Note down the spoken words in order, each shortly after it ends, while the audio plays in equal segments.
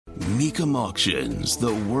Mecum Auctions,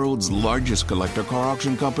 the world's largest collector car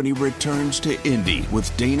auction company, returns to Indy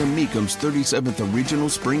with Dana Mecum's 37th Original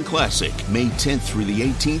Spring Classic, May 10th through the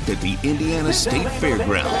 18th at the Indiana State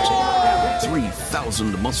Fairgrounds.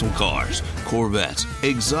 3,000 muscle cars, Corvettes,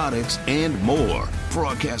 exotics, and more.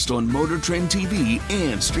 Broadcast on Motor Trend TV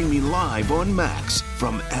and streaming live on Max.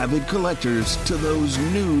 From avid collectors to those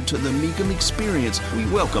new to the Mecum experience, we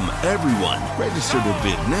welcome everyone. Register to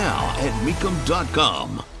bid now at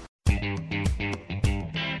Mecum.com.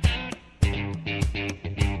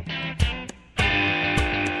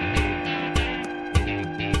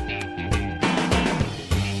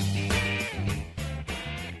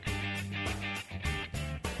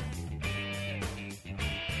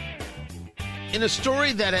 In a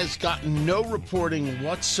story that has gotten no reporting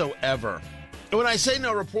whatsoever. And when I say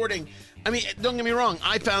no reporting, I mean, don't get me wrong,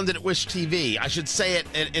 I found it at Wish TV. I should say it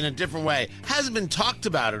in a different way. Hasn't been talked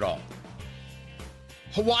about at all.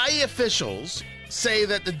 Hawaii officials say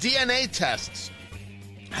that the DNA tests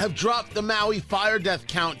have dropped the Maui fire death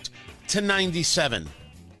count to 97.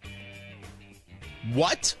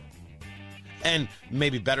 What? And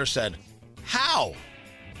maybe better said, how?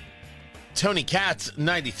 Tony Katz,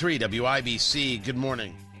 93 WIBC. Good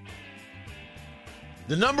morning.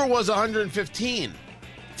 The number was 115.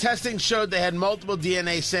 Testing showed they had multiple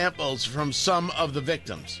DNA samples from some of the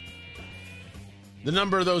victims. The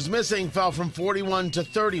number of those missing fell from 41 to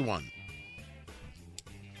 31.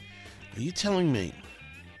 Are you telling me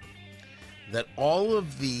that all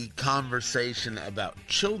of the conversation about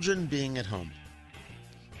children being at home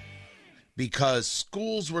because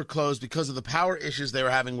schools were closed because of the power issues they were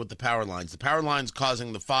having with the power lines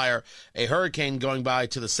causing the fire, a hurricane going by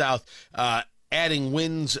to the south, adding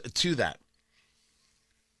winds to that.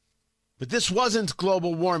 But this wasn't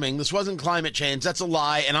global warming. This wasn't climate change. That's a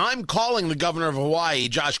lie. And I'm calling the governor of Hawaii,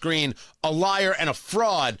 Josh Green, a liar and a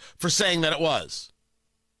fraud for saying that it was.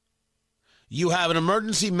 You have an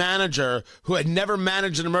emergency manager who had never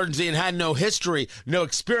managed an emergency and had no history, no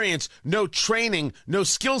experience, no training, no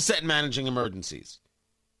skill set in managing emergencies.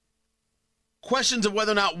 Questions of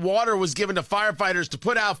whether or not water was given to firefighters to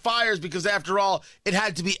put out fires because, after all, it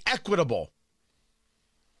had to be equitable.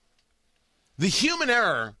 The human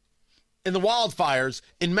error in the wildfires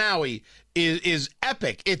in Maui is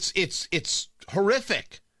epic. It's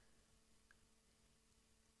horrific.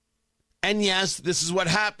 And yes, this is what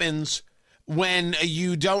happens when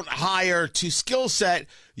you don't hire to skill set,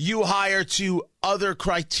 you hire to other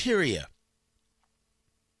criteria.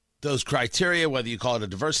 Those criteria, whether you call it a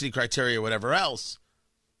diversity criteria or whatever else,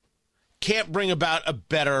 can't bring about a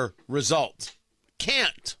better result.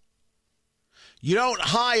 Can't. You don't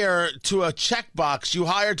hire to a checkbox, you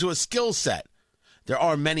hire to a skill set. There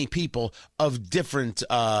are many people of different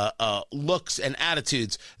looks and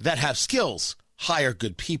attitudes that have skills. Hire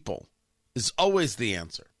good people is always the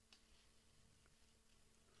answer.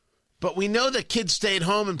 But we know that kids stayed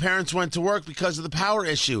home and parents went to work because of the power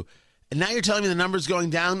issue. And now you're telling me the number's going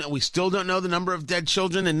down and we still don't know the number of dead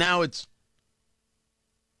children, and now it's...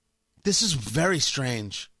 This is very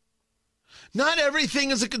strange. Not everything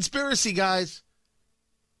is a conspiracy, guys.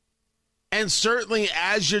 And certainly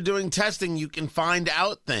as you're doing testing, you can find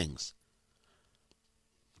out things.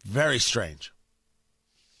 Very strange.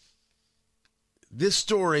 This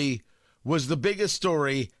story was the biggest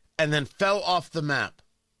story and then fell off the map.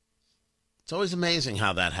 It's always amazing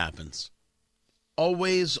how that happens.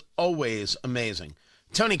 Always, always amazing.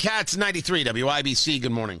 Tony Katz, 93 WIBC.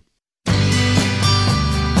 Good morning. Over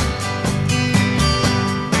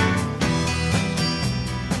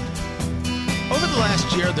the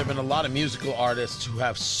last year, there have been a lot of musical artists who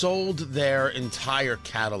have sold their entire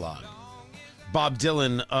catalog. Bob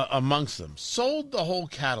Dylan amongst them. Sold the whole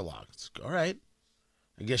catalog. It's, all right.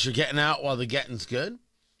 I guess you're getting out while the getting's good.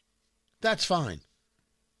 That's fine.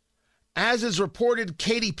 As is reported,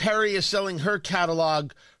 Katy Perry is selling her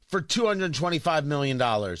catalog for $225 million.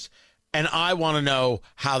 And I want to know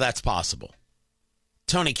how that's possible.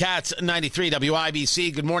 Tony Katz, 93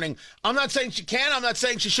 WIBC. Good morning. I'm not saying she can. I'm not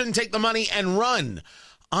saying she shouldn't take the money and run.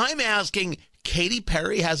 I'm asking, Katy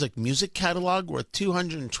Perry has a music catalog worth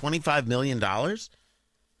 $225 million?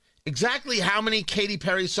 Exactly how many Katy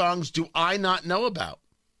Perry songs do I not know about?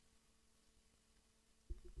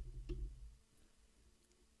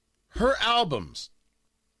 Her albums,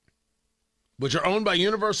 which are owned by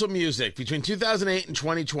Universal Music between 2008 and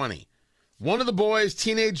 2020, One of the Boys,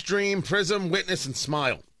 Teenage Dream, Prism, Witness, and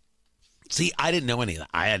Smile. See, I didn't know any of that.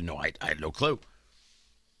 I had no clue.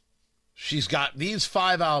 She's got these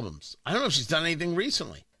 5 albums. I don't know if she's done anything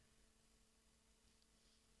recently.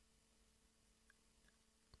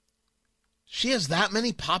 She has that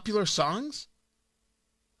many popular songs?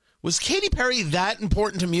 Was Katy Perry that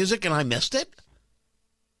important to music and I missed it?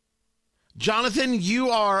 Jonathan, you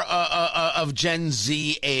are of Gen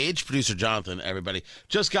Z age. Producer Jonathan, everybody.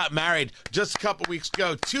 Just got married just a couple weeks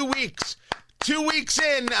ago. 2 weeks. 2 weeks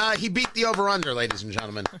in, he beat the over-under, ladies and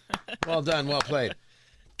gentlemen. Well done. Well played.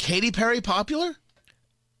 Katy Perry popular?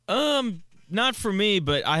 Not for me,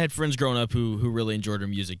 but I had friends growing up who really enjoyed her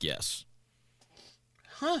music, yes.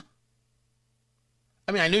 Huh.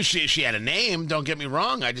 I mean, I knew she had a name, don't get me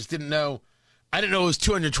wrong. I just didn't know. I didn't know it was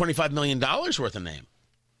 $225 million worth of name.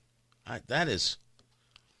 That is,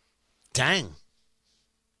 dang.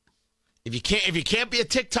 If you can't be a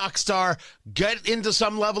TikTok star, get into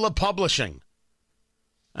some level of publishing.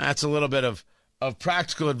 That's a little bit of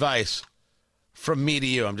practical advice from me to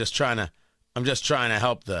you. I'm just trying to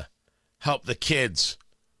help the kids.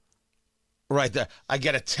 Right there. I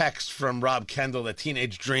get a text from Rob Kendall that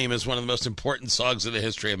Teenage Dream is one of the most important songs in the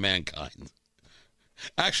history of mankind.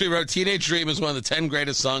 Actually wrote Teenage Dream is one of the 10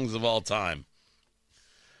 greatest songs of all time.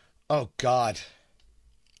 Oh, God.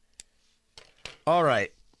 All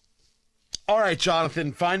right. All right,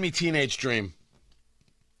 Jonathan, find me Teenage Dream.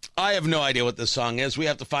 I have no idea what this song is. We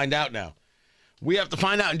have to find out now. We have to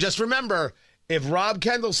find out. And just remember, if Rob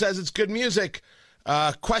Kendall says it's good music,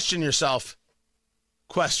 question yourself.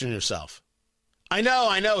 Question yourself. I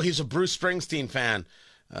know. He's a Bruce Springsteen fan.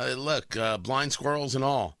 Look, blind squirrels and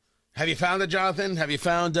all. Have you found it, Jonathan? Have you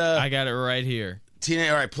found... I got it right here.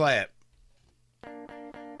 All right, play it.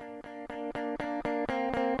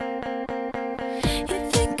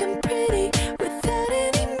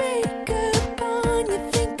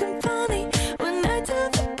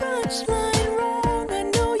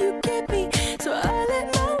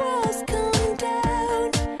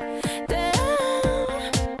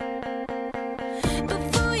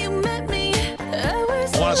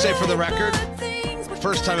 Say for the record,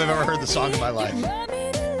 first time I've ever heard the song in my life.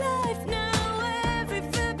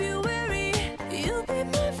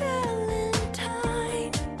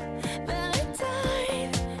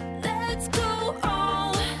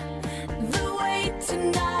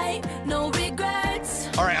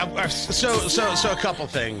 All right, so a couple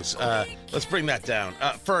things. Let's bring that down.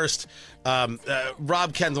 First,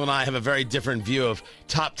 Rob Kendall and I have a very different view of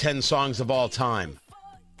top 10 songs of all time.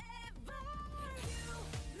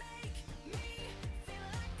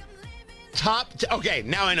 Okay,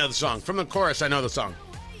 now I know the song. From the chorus, I know the song.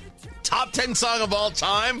 Top 10 song of all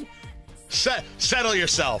time? Settle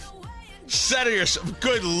yourself. Settle yourself.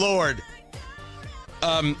 Good Lord.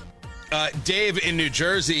 Dave in New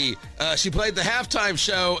Jersey, she played the halftime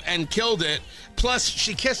show and killed it. Plus,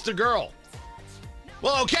 she kissed a girl.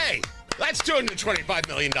 Well, okay. That's $225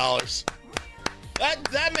 million.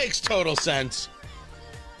 That makes total sense.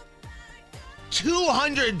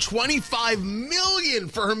 $225 million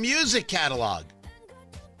for her music catalog.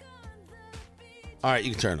 All right,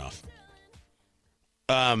 you can turn it off.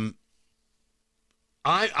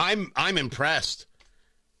 I'm impressed.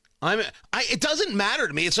 It doesn't matter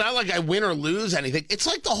to me. It's not like I win or lose anything. It's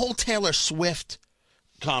like the whole Taylor Swift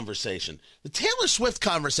conversation. The Taylor Swift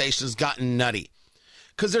conversation has gotten nutty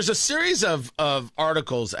because there's a series of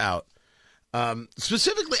articles out.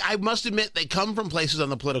 Specifically, I must admit, they come from places on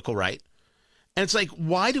the political right. And it's like,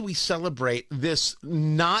 why do we celebrate this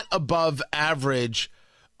not above average,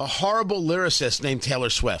 a horrible lyricist named Taylor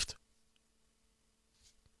Swift?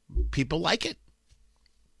 People like it.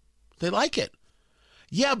 They like it.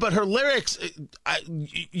 Yeah, but her lyrics, I'm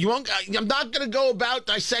not going to go about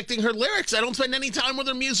dissecting her lyrics. I don't spend any time with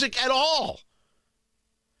her music at all.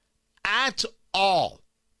 At all.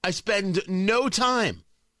 I spend no time.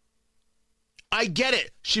 I get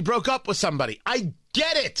it. She broke up with somebody. I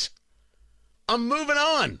get it. I'm moving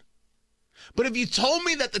on. But if you told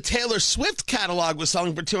me that the Taylor Swift catalog was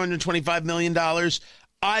selling for $225 million,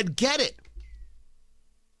 I'd get it.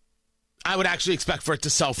 I would actually expect for it to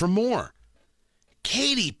sell for more.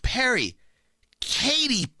 Katy Perry,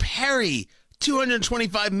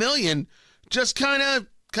 $225 million just kind of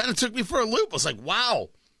took me for a loop. I was like,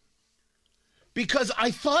 wow. Because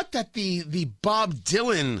I thought that the Bob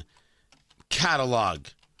Dylan catalog,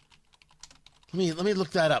 let me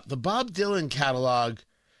look that up. The Bob Dylan catalog,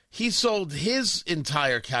 he sold his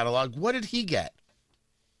entire catalog. What did he get?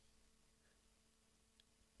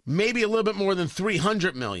 Maybe a little bit more than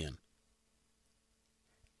 $300 million.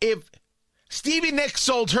 If Stevie Nicks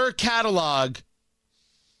sold her catalog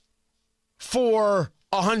for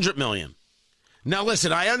 $100 million. Now,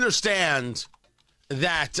 listen, I understand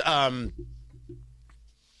that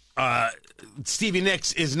Stevie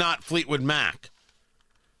Nicks is not Fleetwood Mac.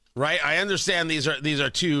 Right? I understand these are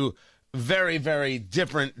two very, very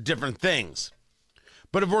different things.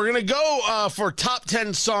 But if we're going to go for top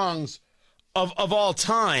 10 songs of all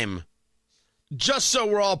time, just so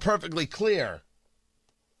we're all perfectly clear,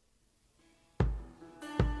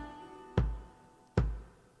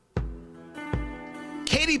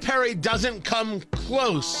 Katy Perry doesn't come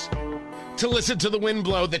close to Listen to the Wind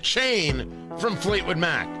Blow, The Chain from Fleetwood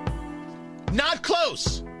Mac. Not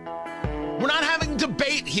close. We're not having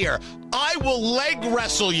debate here. I will leg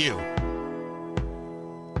wrestle you.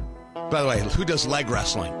 By the way, who does leg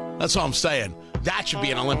wrestling? That's all I'm saying. That should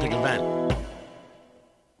be an Olympic event.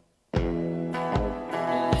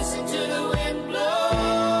 Listen to the wind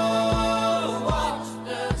blow, watch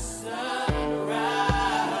the sun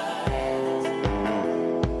rise.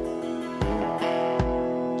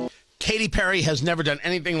 Katy Perry has never done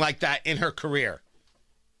anything like that in her career.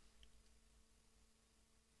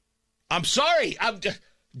 I'm sorry. That's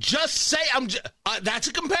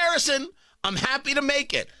a comparison. I'm happy to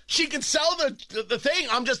make it. She can sell the thing.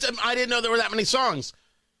 I didn't know there were that many songs.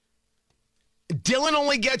 Dylan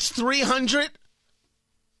only gets 300.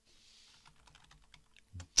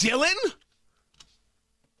 Dylan?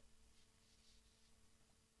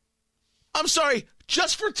 I'm sorry.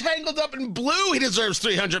 Just for Tangled Up in Blue, he deserves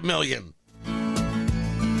 300 million.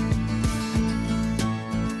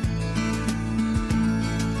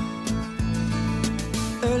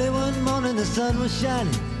 Early one morning the sun was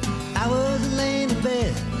shining. I was laying in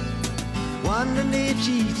bed, wondering if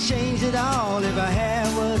she'd changed it all, if her hair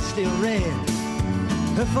was still red.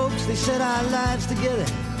 Her folks, they said our lives together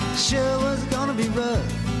sure was gonna be rough.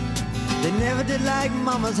 They never did like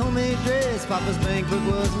Mama's homemade dress. Papa's bankbook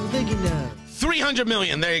wasn't big enough. 300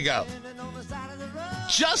 million, there you go.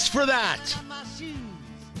 Just for that.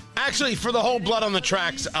 Actually, for the whole Blood on the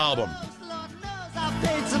Tracks album. Lord knows I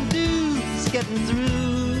paid some dues getting through.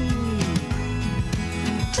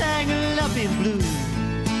 Tangled up in blue.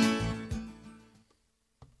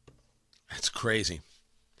 That's crazy.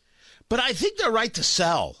 But I think they're right to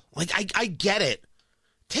sell. Like, I get it.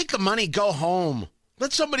 Take the money, go home.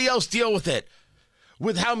 Let somebody else deal with it.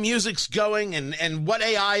 With how music's going and what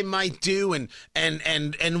AI might do and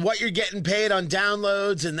what you're getting paid on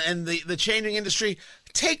downloads and the changing industry.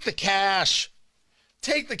 Take the cash.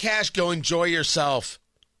 Take the cash, go enjoy yourself.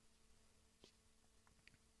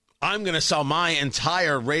 I'm going to sell my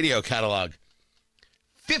entire radio catalog.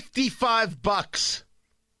 $55.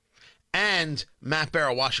 And Matt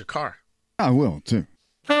Barrow, wash your car. I will, too.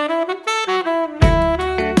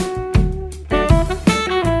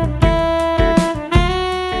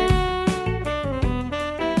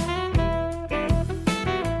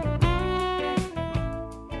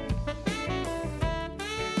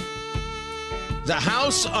 The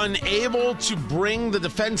House unable to bring the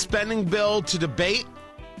defense spending bill to debate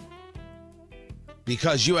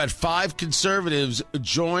because you had 5 conservatives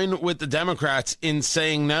join with the Democrats in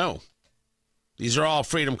saying no. These are all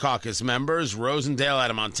Freedom Caucus members: Rosendale out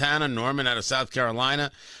of Montana, Norman out of South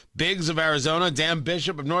Carolina, Biggs of Arizona, Dan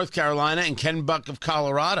Bishop of North Carolina, and Ken Buck of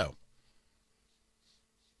Colorado.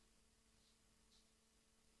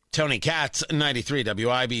 Tony Katz, 93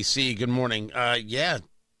 WIBC. Good morning.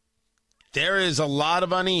 There is a lot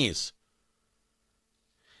of unease.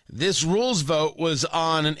 This rules vote was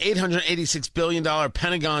on an $886 billion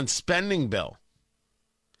Pentagon spending bill.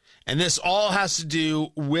 And this all has to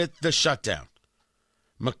do with the shutdown.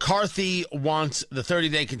 McCarthy wants the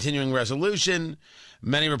 30-day continuing resolution.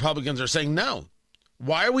 Many Republicans are saying no.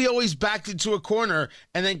 Why are we always backed into a corner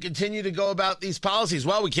and then continue to go about these policies?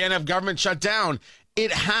 Well, we can't have government shut down.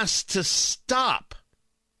 It has to stop.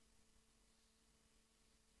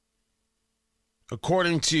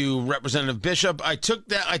 According to Representative Bishop, I took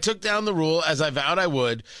down the rule as I vowed I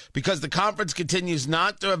would because the conference continues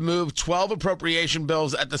not to have moved 12 appropriation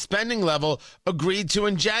bills at the spending level agreed to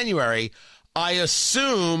in January. I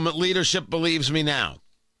assume leadership believes me now.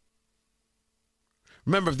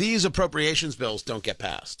 Remember, if these appropriations bills don't get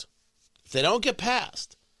passed, if they don't get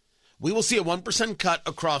passed, we will see a 1% cut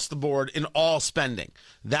across the board in all spending.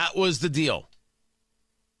 That was the deal.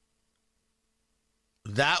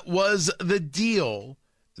 That was the deal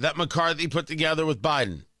that McCarthy put together with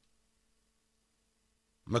Biden.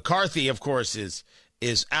 McCarthy, of course, is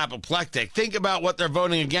apoplectic. Think about what they're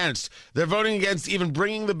voting against. They're voting against even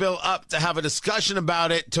bringing the bill up to have a discussion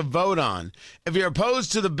about it to vote on. If you're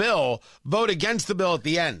opposed to the bill, vote against the bill at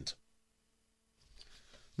the end.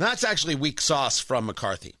 That's actually weak sauce from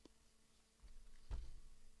McCarthy.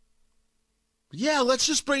 Yeah, let's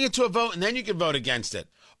just bring it to a vote and then you can vote against it.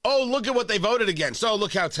 Oh, look at what they voted against. Oh,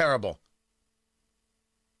 look how terrible.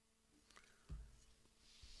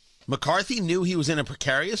 McCarthy knew he was in a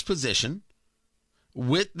precarious position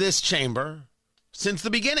with this chamber since the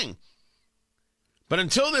beginning. But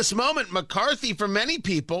until this moment, McCarthy, for many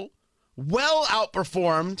people, well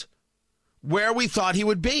outperformed where we thought he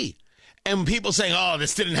would be. And people saying, oh,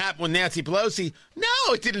 this didn't happen with Nancy Pelosi.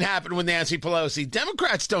 No, it didn't happen with Nancy Pelosi.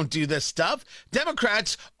 Democrats don't do this stuff.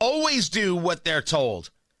 Democrats always do what they're told.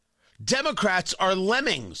 Democrats are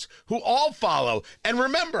lemmings who all follow. And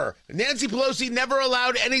remember, Nancy Pelosi never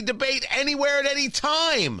allowed any debate anywhere at any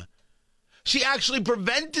time. She actually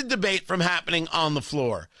prevented debate from happening on the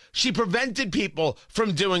floor. She prevented people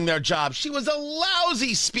from doing their job. She was a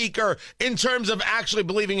lousy speaker in terms of actually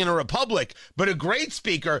believing in a republic, but a great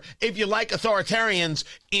speaker if you like authoritarians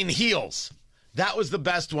in heels. That was the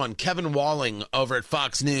best one. Kevin Walling over at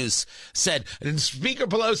Fox News said, Speaker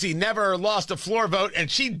Pelosi never lost a floor vote, and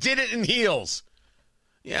she did it in heels.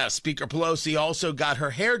 Yeah, Speaker Pelosi also got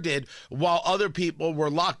her hair did while other people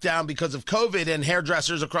were locked down because of COVID and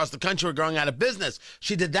hairdressers across the country were going out of business.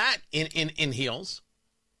 She did that in heels.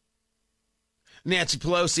 Nancy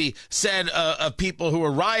Pelosi said of people who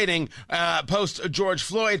were rioting post George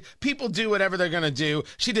Floyd, people do whatever they're going to do.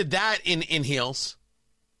 She did that in heels.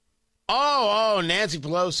 Oh, Nancy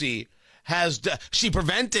Pelosi she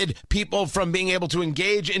prevented people from being able to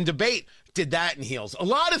engage in debate. Did that in heels. A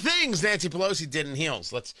lot of things Nancy Pelosi did in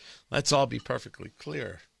heels. Let's all be perfectly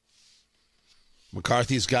clear.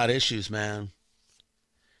 McCarthy's got issues, man.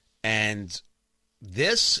 And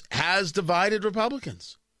this has divided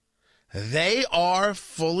Republicans. They are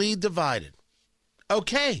fully divided.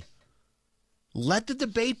 Okay. Let the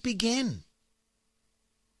debate begin.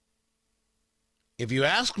 If you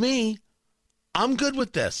ask me, I'm good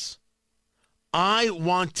with this. I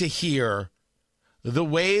want to hear the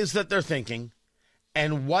ways that they're thinking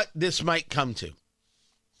and what this might come to.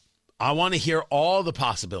 I want to hear all the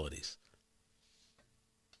possibilities.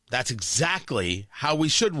 That's exactly how we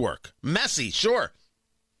should work. Messy, sure.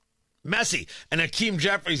 Messy. And Hakeem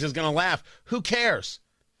Jeffries is going to laugh. Who cares?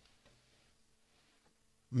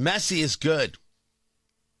 Messy is good.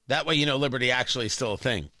 That way you know liberty actually is still a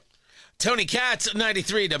thing. Tony Katz,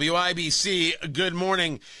 93 WIBC. Good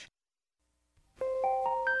morning.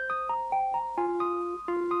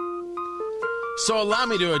 So allow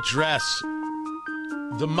me to address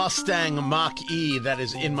the Mustang Mach-E that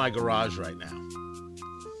is in my garage right now.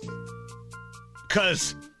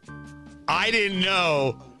 Because I didn't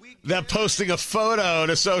know that posting a photo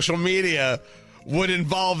to social media would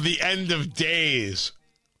involve the end of days.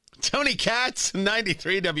 Tony Katz,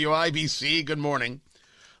 93 WIBC. Good morning.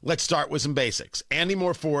 Let's start with some basics. Andy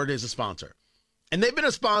Moore Ford is a sponsor. And they've been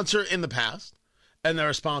a sponsor in the past. And they're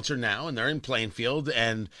a sponsor now, and they're in Plainfield,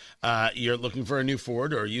 and you're looking for a new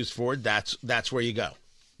Ford or a used Ford, that's where you go,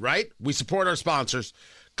 right? We support our sponsors.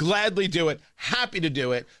 Gladly do it. Happy to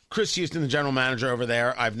do it. Chris Houston, the general manager over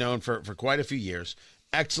there, I've known for quite a few years.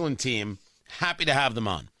 Excellent team. Happy to have them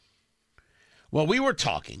on. Well, we were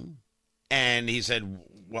talking, and he said,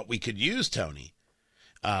 what we could use, Tony,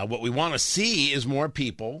 what we want to see is more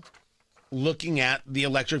people looking at the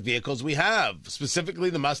electric vehicles we have,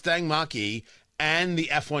 specifically the Mustang Mach-E and the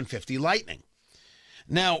F-150 Lightning.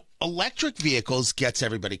 Now, electric vehicles gets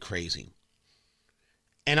everybody crazy.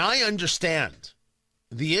 And I understand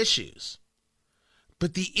the issues.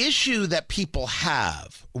 But the issue that people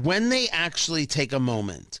have when they actually take a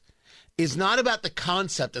moment is not about the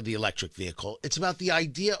concept of the electric vehicle. It's about the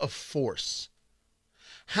idea of force.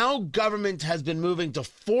 How government has been moving to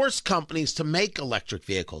force companies to make electric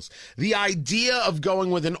vehicles. The idea of going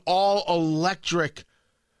with an all-electric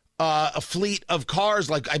a fleet of cars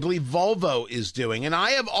like I believe Volvo is doing. And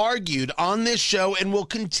I have argued on this show and will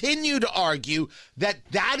continue to argue that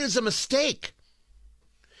that is a mistake.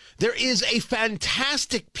 There is a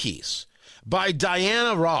fantastic piece by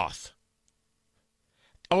Diana Roth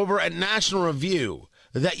over at National Review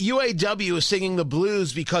that UAW is singing the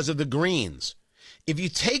blues because of the greens. If you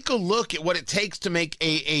take a look at what it takes to make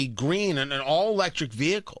a green and an all-electric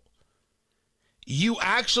vehicle, you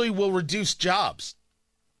actually will reduce jobs.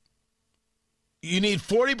 You need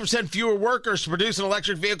 40% fewer workers to produce an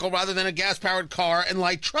electric vehicle rather than a gas-powered car and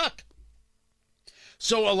light truck.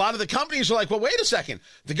 So a lot of the companies are like, well, wait a second.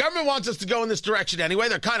 The government wants us to go in this direction anyway.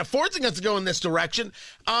 They're kind of forcing us to go in this direction.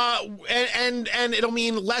 And it'll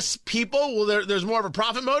mean less people. Well, there's more of a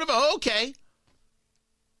profit motive. Oh, okay.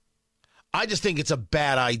 I just think it's a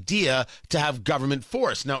bad idea to have government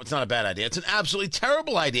force. No, it's not a bad idea. It's an absolutely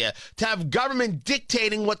terrible idea to have government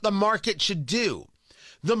dictating what the market should do.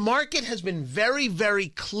 The market has been very, very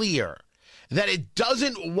clear that it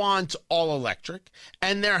doesn't want all electric.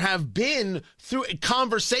 And there have been through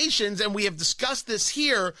conversations, and we have discussed this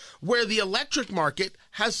here, where the electric market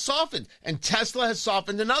has softened and Tesla has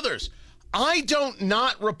softened and others. I don't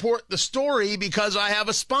not report the story because I have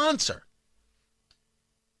a sponsor.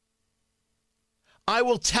 I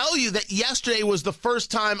will tell you that yesterday was the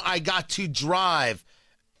first time I got to drive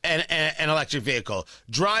an electric vehicle,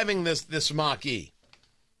 driving this Mach-E.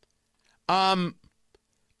 I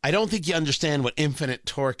don't think you understand what infinite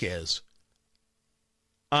torque is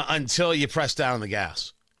until you press down on the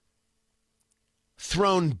gas.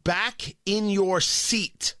 Thrown back in your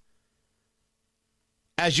seat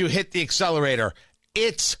as you hit the accelerator.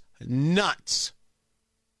 It's nuts.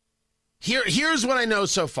 Here's what I know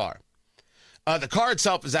so far. The car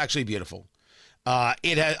itself is actually beautiful. I'm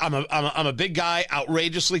a big guy,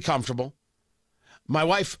 outrageously comfortable. My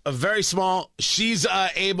wife, very small. She's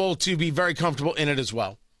able to be very comfortable in it as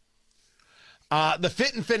well. The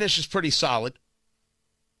fit and finish is pretty solid.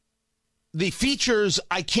 The features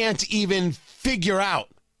I can't even figure out.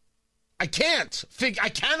 I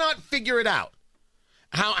cannot figure it out.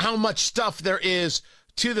 How much stuff there is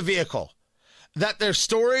to the vehicle. That there's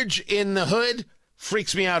storage in the hood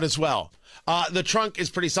freaks me out as well. The trunk is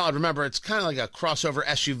pretty solid. Remember, it's kind of like a crossover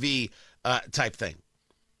SUV type thing.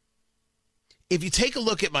 If you take a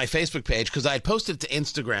look at my Facebook page, because I had posted to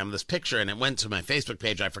Instagram this picture and it went to my Facebook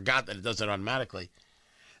page. I forgot that it does it automatically.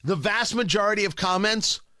 The vast majority of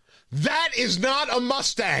comments, that is not a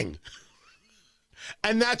Mustang.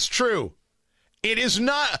 And that's true. It is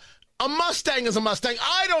not. A Mustang is a Mustang.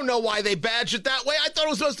 I don't know why they badged it that way. I thought it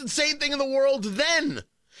was the most insane thing in the world then.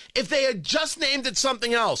 If they had just named it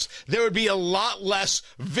something else, there would be a lot less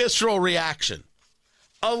visceral reaction.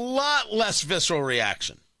 A lot less visceral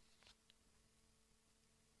reaction.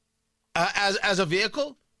 As a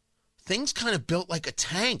vehicle, things kind of built like a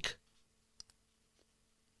tank.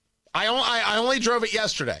 I only drove it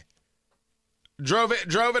yesterday. Drove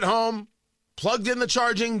it home, plugged in the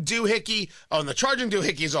charging doohickey. Oh, and the charging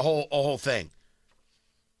doohickey is a whole thing.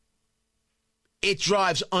 It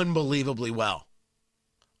drives unbelievably well.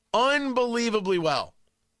 Unbelievably well.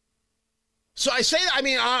 So I say,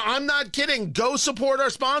 I'm not kidding. Go support our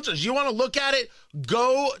sponsors. You want to look at it?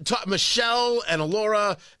 Go to Michelle and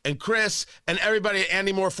Alora and Chris and everybody at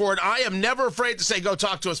Andy Moore Ford. I am never afraid to say go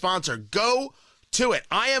talk to a sponsor. Go to it.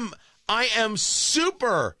 I am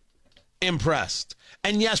super impressed.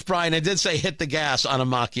 And yes, Brian, I did say hit the gas on a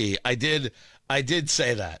Mach-E. I did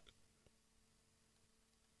say that.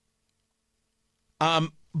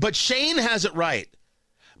 But Shane has it right.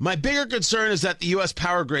 My bigger concern is that the U.S.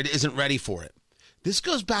 power grid isn't ready for it. This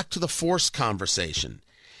goes back to the force conversation.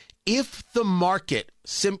 If the market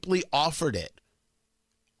simply offered it,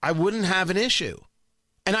 I wouldn't have an issue.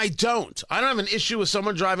 And I don't. I don't have an issue with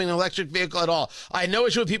someone driving an electric vehicle at all. I have no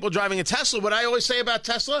issue with people driving a Tesla. What I always say about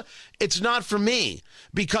Tesla, it's not for me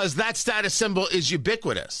because that status symbol is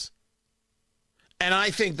ubiquitous. And I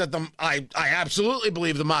think that I absolutely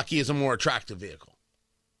believe the Mach-E is a more attractive vehicle.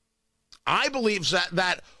 I believe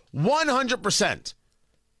that 100%.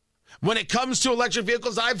 When it comes to electric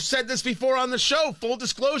vehicles, I've said this before on the show, full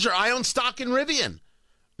disclosure, I own stock in Rivian.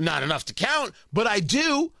 Not enough to count, but I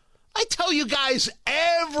do. I tell you guys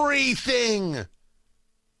everything.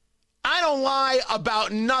 I don't lie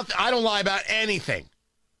about nothing. I don't lie about anything.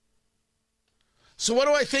 So what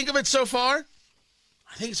do I think of it so far?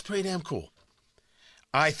 I think it's pretty damn cool.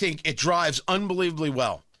 I think it drives unbelievably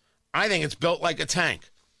well. I think it's built like a tank.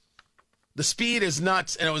 The speed is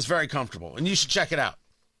nuts, and it was very comfortable. And you should check it out.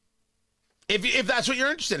 If that's what you're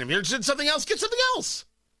interested in. If you're interested in something else, get something else.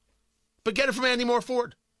 But get it from Andy Moore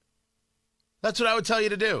Ford. That's what I would tell you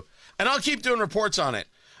to do. And I'll keep doing reports on it.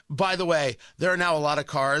 By the way, there are now a lot of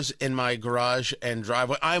cars in my garage and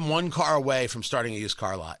driveway. I'm one car away from starting a used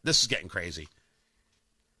car lot. This is getting crazy.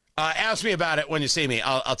 Ask me about it when you see me.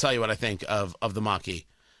 I'll tell you what I think of the Mach-E.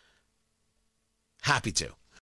 Happy to.